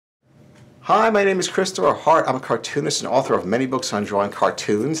Hi, my name is Christopher Hart. I'm a cartoonist and author of many books on drawing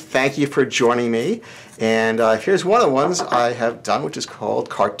cartoons. Thank you for joining me. And here's one of the ones I have done, which is called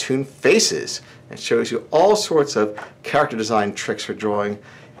Cartoon Faces. It shows you all sorts of character design tricks for drawing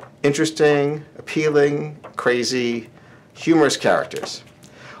interesting, appealing, crazy, humorous characters.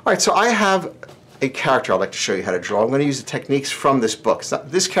 All right, so I have a character I'd like to show you how to draw. I'm going to use the techniques from this book.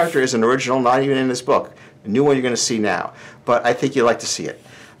 This character is an original, not even in this book. A new one you're going to see now. But I think you'd like to see it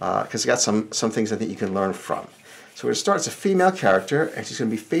because it's got some things I think you can learn from. So we're going to start as a female character, and she's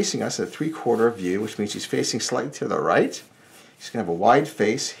going to be facing us at a 3/4 view, which means she's facing slightly to the right. She's going to have a wide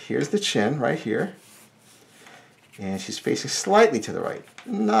face. Here's the chin right here. And she's facing slightly to the right.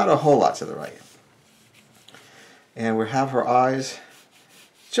 Not a whole lot to the right. And we have her eyes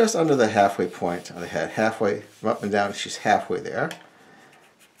just under the halfway point on the head. Halfway from up and down, she's halfway there.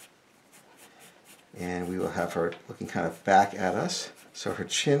 And we will have her looking kind of back at us. So her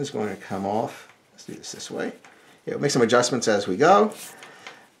chin's going to come off. Let's do this way. Yeah, we'll make some adjustments as we go,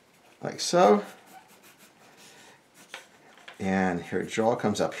 like so. And her jaw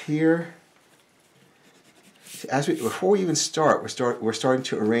comes up here. Before we even start, we're starting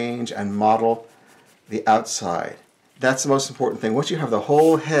to arrange and model the outside. That's the most important thing. Once you have the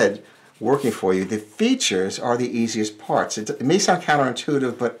whole head working for you, the features are the easiest parts. It may sound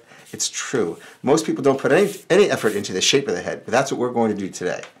counterintuitive, but it's true. Most people don't put any effort into the shape of the head, but that's what we're going to do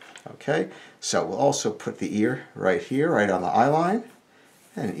today. Okay? So we'll also put the ear right here, right on the eye line,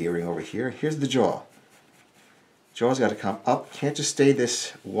 and an earring over here. Here's the jaw. Jaw's got to come up. Can't just stay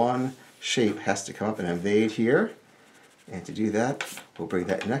this one shape. Has to come up and invade here. And to do that, we'll bring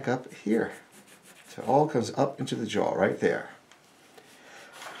that neck up here. So it all comes up into the jaw right there.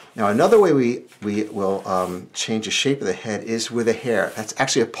 Now another way we will change the shape of the head is with the hair. That's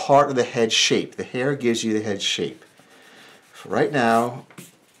actually a part of the head shape. The hair gives you the head shape. So right now,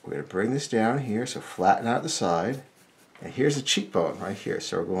 we're going to bring this down here, so flatten out the side. And here's the cheekbone right here.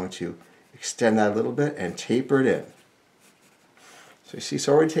 So we're going to extend that a little bit and taper it in. So you see, it's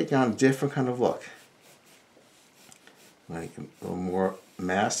already taking on a different kind of look. I'm going to give a little more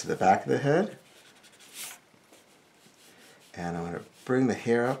mass to the back of the head. And I'm going to bring the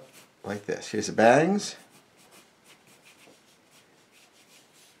hair up like this. Here's the bangs.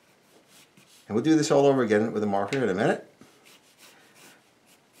 And we'll do this all over again with a marker in a minute.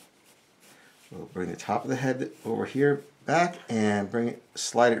 We'll bring the top of the head over here back and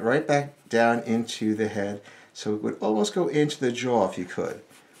slide it right back down into the head. So it would almost go into the jaw if you could.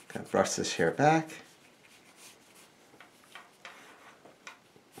 Kind of brush this hair back.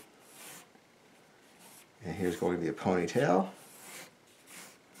 And here's going to be a ponytail.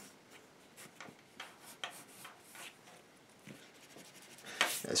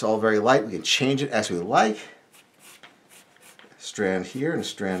 It's all very light. We can change it as we like. A strand here and a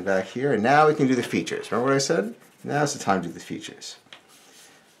strand back here. And now we can do the features. Remember what I said? Now's the time to do the features.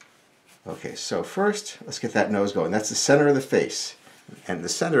 Okay, so first, let's get that nose going. That's the center of the face. And the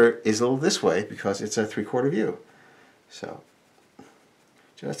center is a little this way because it's a 3/4 view. So,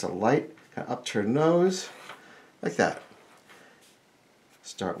 just a light kind of upturned nose, like that.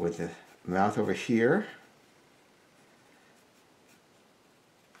 Start with the mouth over here.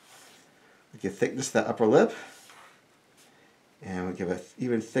 We give thickness to the upper lip, and we give an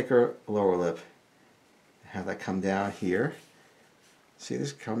even thicker lower lip. Have that come down here. See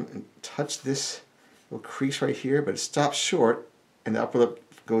this? Come and touch this little crease right here, but it stops short, and the upper lip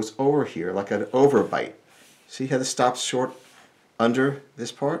goes over here like an overbite. See how this stops short under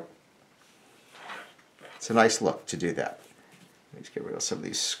this part? It's a nice look to do that. Let's get rid of some of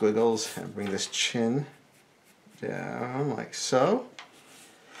these squiggles and bring this chin down like so.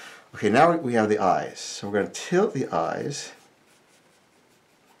 Okay, now we have the eyes. So we're going to tilt the eyes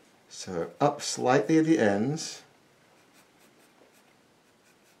so they're up slightly at the ends.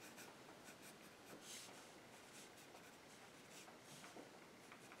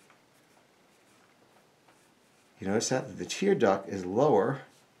 You notice that the tear duct is lower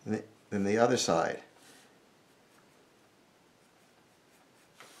than the other side.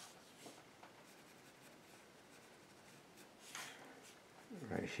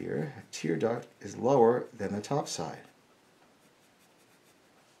 Right here, a tear duct is lower than the top side.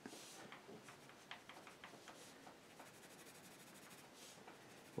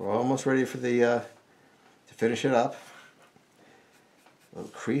 We're almost ready for the to finish it up. A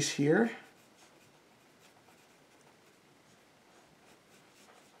little crease here.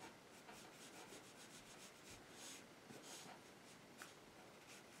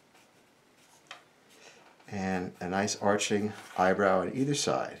 And a nice arching eyebrow on either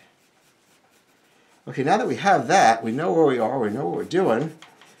side. Okay, now that we have that, we know where we are, we know what we're doing.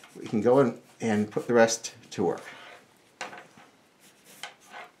 we can go in and put the rest to work.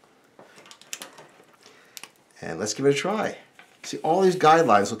 And let's give it a try. See, all these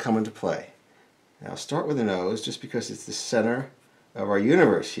guidelines will come into play. Now start with the nose, just because it's the center of our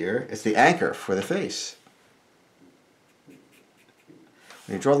universe here. It's the anchor for the face.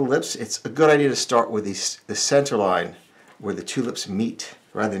 When you draw the lips, it's a good idea to start with the center line where the two lips meet,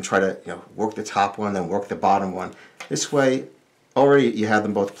 rather than try to work the top one, then work the bottom one. This way, already you have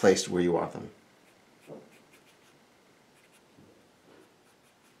them both placed where you want them.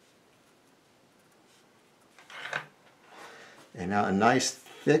 And now a nice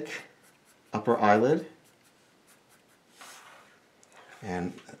thick upper eyelid.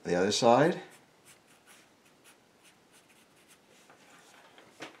 And the other side.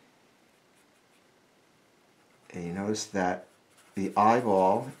 And you notice that the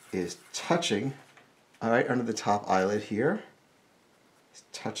eyeball is touching right under the top eyelid here. It's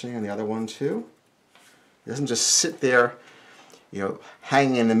touching on the other one too. It doesn't just sit there,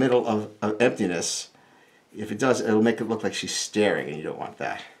 hanging in the middle of emptiness. If it does, it'll make it look like she's staring, and you don't want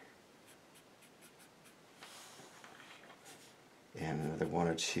that. And another one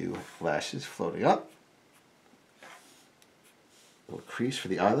or two lashes floating up. A little crease for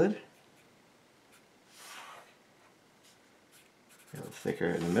the eyelid. A little thicker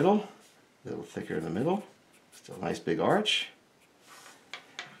in the middle. A little thicker in the middle. Still a nice big arch.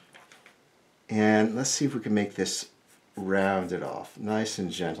 And let's see if we can make this rounded off, nice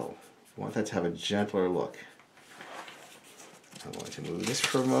and gentle. I want that to have a gentler look. I'm going to move this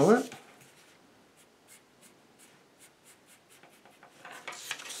for a moment.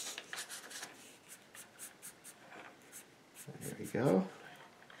 There we go.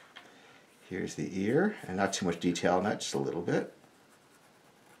 Here's the ear, and not too much detail on that, just a little bit.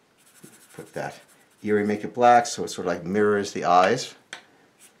 Put that ear and make it black so it sort of like mirrors the eyes.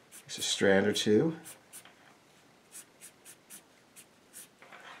 There's a strand or two.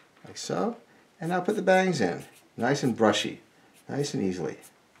 Like so. And now put the bangs in. Nice and brushy. Nice and easily.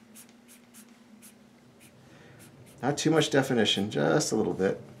 Not too much definition, just a little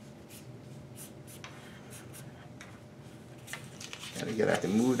bit. I have to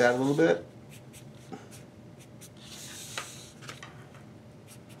move that a little bit.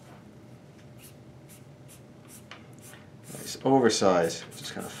 Nice oversize, which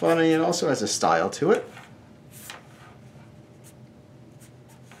is kind of funny and also has a style to it.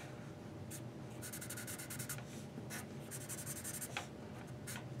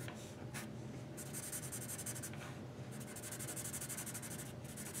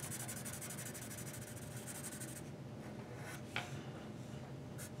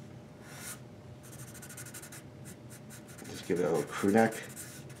 Just give it a little crew neck.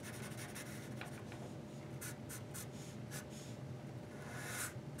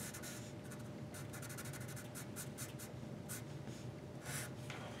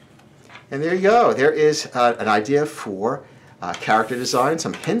 And there you go. There is an idea for character design,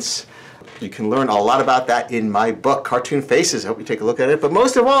 some hints. You can learn a lot about that in my book, Cartoon Faces. I hope you take a look at it. But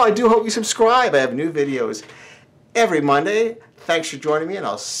most of all, I do hope you subscribe. I have new videos every Monday. Thanks for joining me, and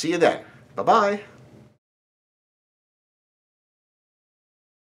I'll see you then. Bye-bye.